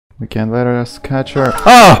We can't let us catch her.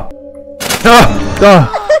 Ah! Ah!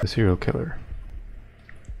 Ah! The serial killer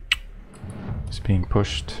is being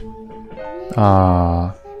pushed.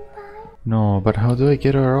 Ah. No, but how do I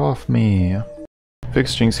get her off me?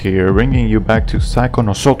 PhixGhinx here, bringing you back to Saiko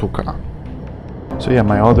No Sutoka. So yeah,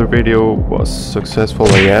 my other video was successful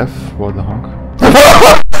AF. What the honk?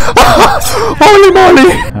 Holy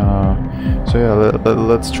moly! So yeah,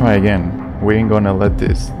 let's try again. We ain't gonna let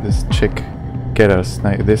this chick get us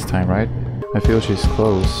this time, right? I feel she's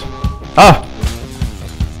close. Ah!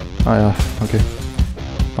 Oh yeah, okay.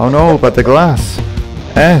 Oh no, but the glass!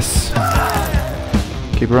 S!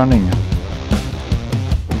 Keep running.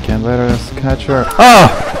 Can't let us catch her.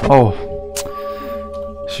 Ah! Oh!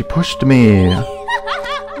 She pushed me!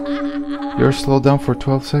 You're slowed down for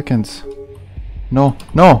 12 seconds. No,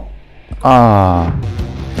 no! Ah!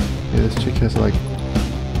 Yeah, this chick has like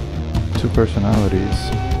 2 personalities.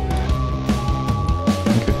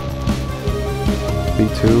 Okay.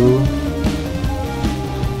 B2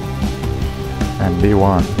 and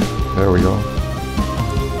B1. There we go.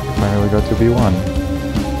 Finally got to B1.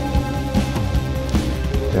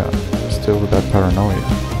 Yeah, still with that paranoia.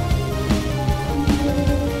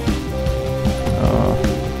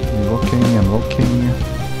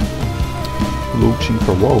 I'm looking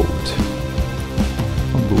for what?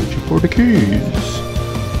 I'm looking for the keys.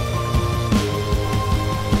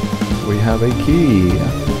 We have a key.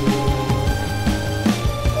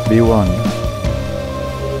 B1.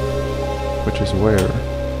 Which is where?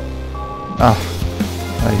 Ah,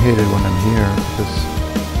 I hate it when I'm here because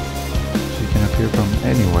she can appear from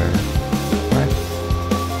anywhere, right?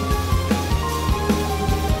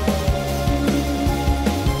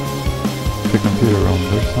 The computer room,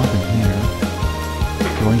 there's nothing here.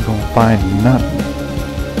 You ain't gonna find nothing.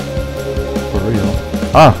 For real.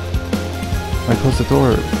 Ah! I closed the door.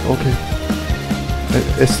 Okay.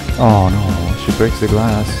 It's... Oh no, she breaks the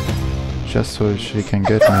glass. Just so she can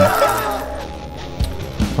get me.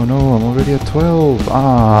 Oh no, I'm already at 12.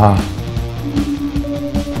 Ah!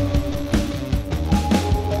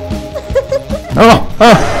 Oh!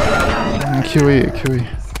 Ah! QE.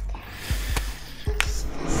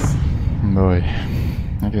 Boy.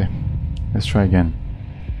 Okay. Let's try again.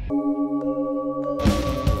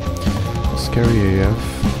 Scary AF.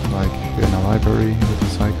 Like in a library with a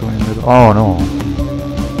Saiko in the middle. Oh no!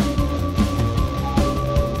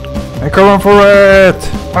 I'm coming for it!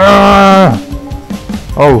 Ah!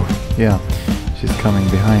 Oh, yeah. She's coming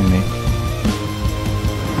behind me.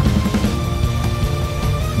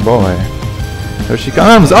 Boy. There she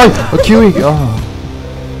comes! Oh! A QE! Oh!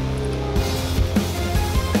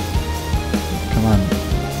 Come on.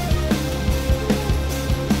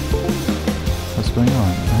 What's going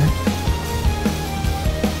on, right?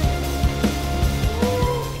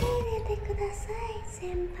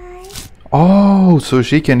 Oh, so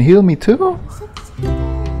she can heal me too?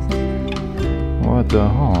 What the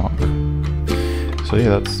honk? So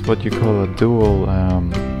yeah, that's what you call a dual,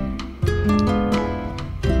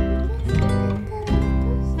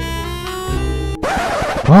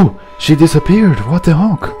 Oh! She disappeared! What the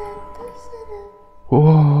honk?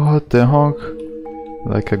 What the honk?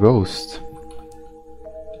 Like a ghost.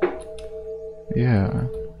 Yeah.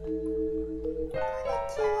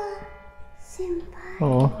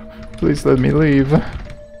 Oh, please let me leave.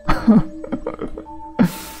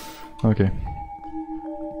 Okay.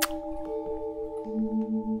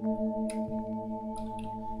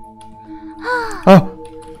 Oh!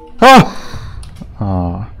 Oh!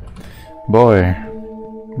 Ah, boy,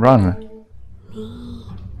 run!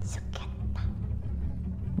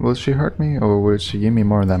 Will she hurt me, or will she give me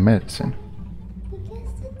more of that medicine?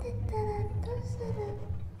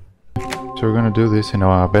 So we're gonna do this in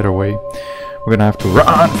a better way. We're gonna have to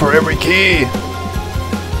run for every key!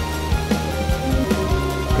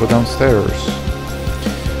 Go downstairs.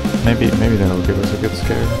 Maybe that'll give us a good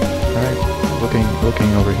scare. Alright,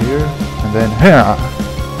 looking over here, and then here!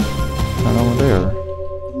 And over there.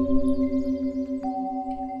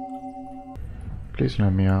 Please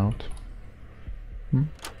let me out.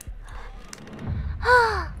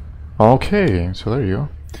 Okay, so there you go.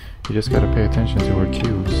 You just gotta pay attention to her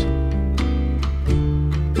cues.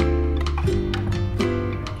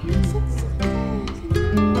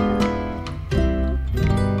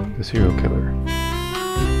 The serial killer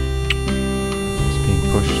is being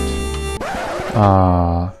pushed.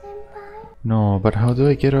 Ah, no, but how do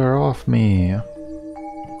I get her off me?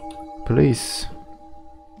 Police.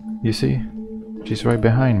 You see? She's right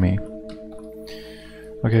behind me.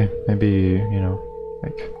 Okay, maybe, you know,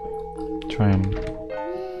 like, try and...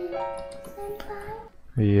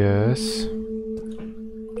 Yes.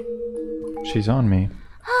 She's on me.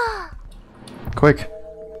 Quick!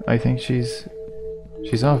 I think she's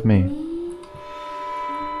off me.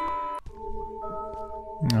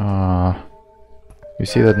 Ah, you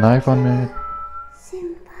see that knife on me?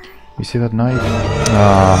 You see that knife?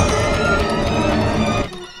 Ah,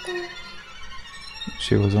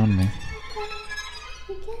 she was on me.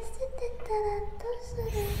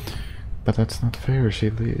 But that's not fair. She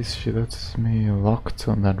lets me locked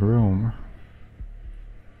on that room.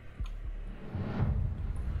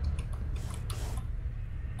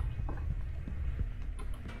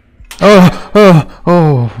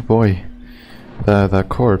 Oh boy. The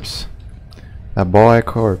corpse. The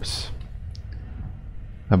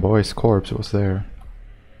boy's corpse was there.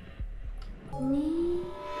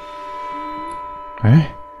 Eh?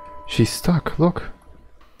 She's stuck, look.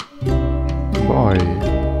 Boy.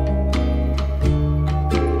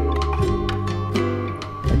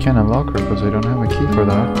 I can't unlock her because I don't have a key for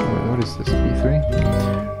that. Wait, what is this,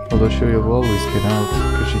 B3? Although she will always get out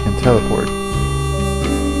because she can teleport.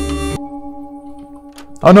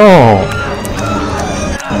 Oh no!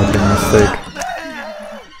 What a mistake.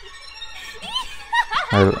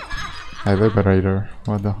 I liberator.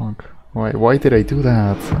 What the honk? Why did I do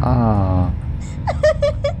that? Ah.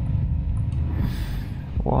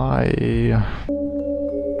 Why?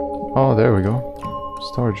 Oh, there we go.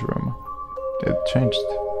 Storage room. It changed.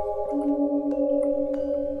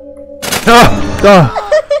 Ah! Ah!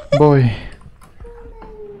 Boy.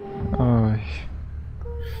 Oh.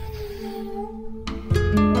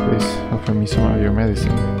 Please offer me some of your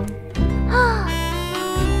medicine.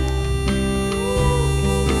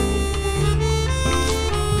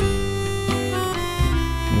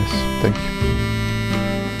 Yes, thank you.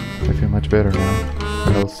 I feel much better now.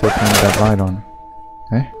 I'll set that light on.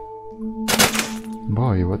 Eh?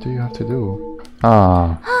 Boy, what do you have to do?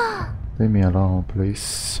 Ah! Leave me alone,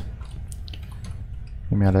 please.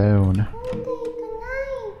 Leave me alone.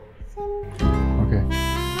 Okay.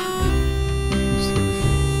 Let's stay with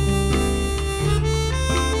you.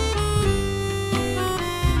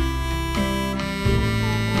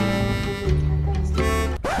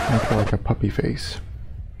 I feel like a puppy face.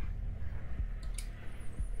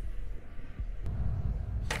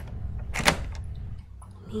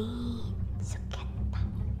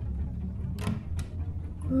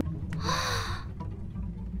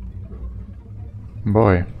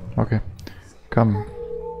 Boy, okay, come.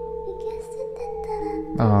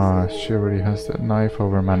 Ah, she already has that knife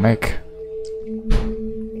over my neck.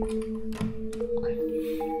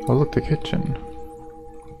 Oh look, the kitchen.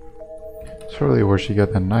 Surely where she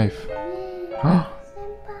got that knife. Ah,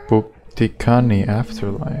 Buktikani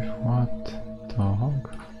afterlife. What the honk?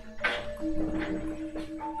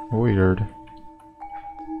 Weird.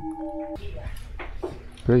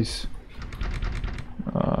 Please.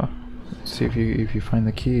 See if you find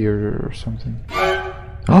the key or something.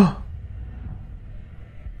 Oh!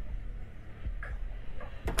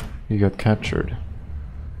 You got captured.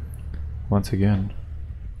 Once again.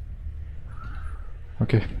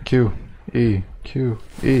 Okay, Q, E, Q,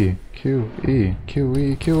 E, Q, E, Q,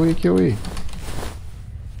 E, Q, E, Q, E.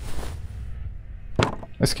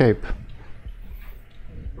 Escape.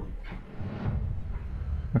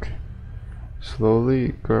 Okay.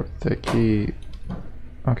 Slowly grab the key.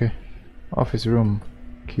 Okay. Office room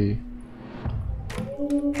key.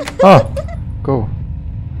 Ah! Go.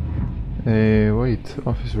 Wait.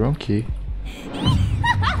 Office room key.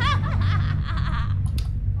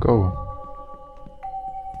 Go.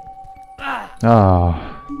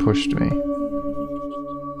 Ah, pushed me.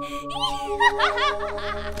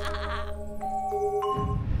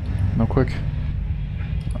 No, quick.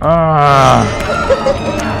 Ah!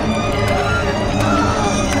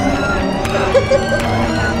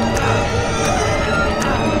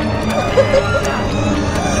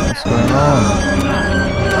 What's going on?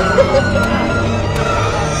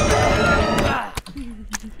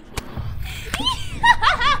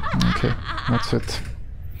 Okay, that's it.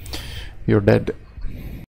 You're dead.